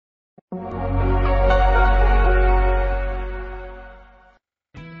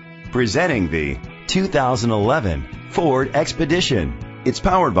Presenting the 2011 Ford Expedition. It's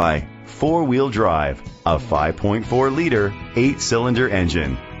powered by four-wheel drive, a 5.4-liter 8-cylinder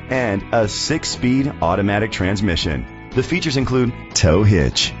engine, and a 6-speed automatic transmission. The features include tow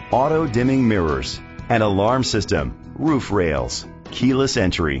hitch, auto-dimming mirrors, an alarm system, roof rails, keyless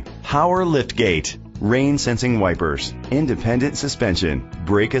entry, power liftgate, rain-sensing wipers, independent suspension,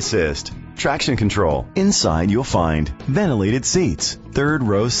 brake assist, traction control. Inside you'll find ventilated seats,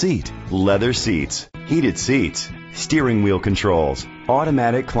 third-row seat, leather seats, heated seats, steering wheel controls,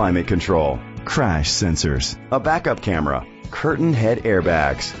 automatic climate control, crash sensors, a backup camera, curtain head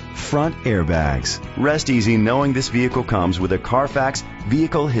airbags, front airbags. Rest easy knowing this vehicle comes with a Carfax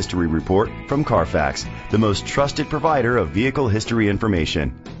Vehicle History Report from Carfax, the most trusted provider of vehicle history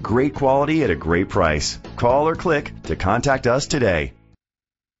information. Great quality at a great price. Call or click to contact us today.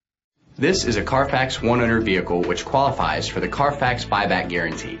 This is a Carfax one-owner vehicle which qualifies for the Carfax buyback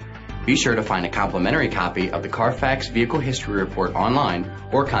guarantee. Be sure to find a complimentary copy of the Carfax Vehicle History Report online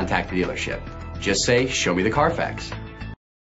or contact the dealership. Just say, "Show me the Carfax."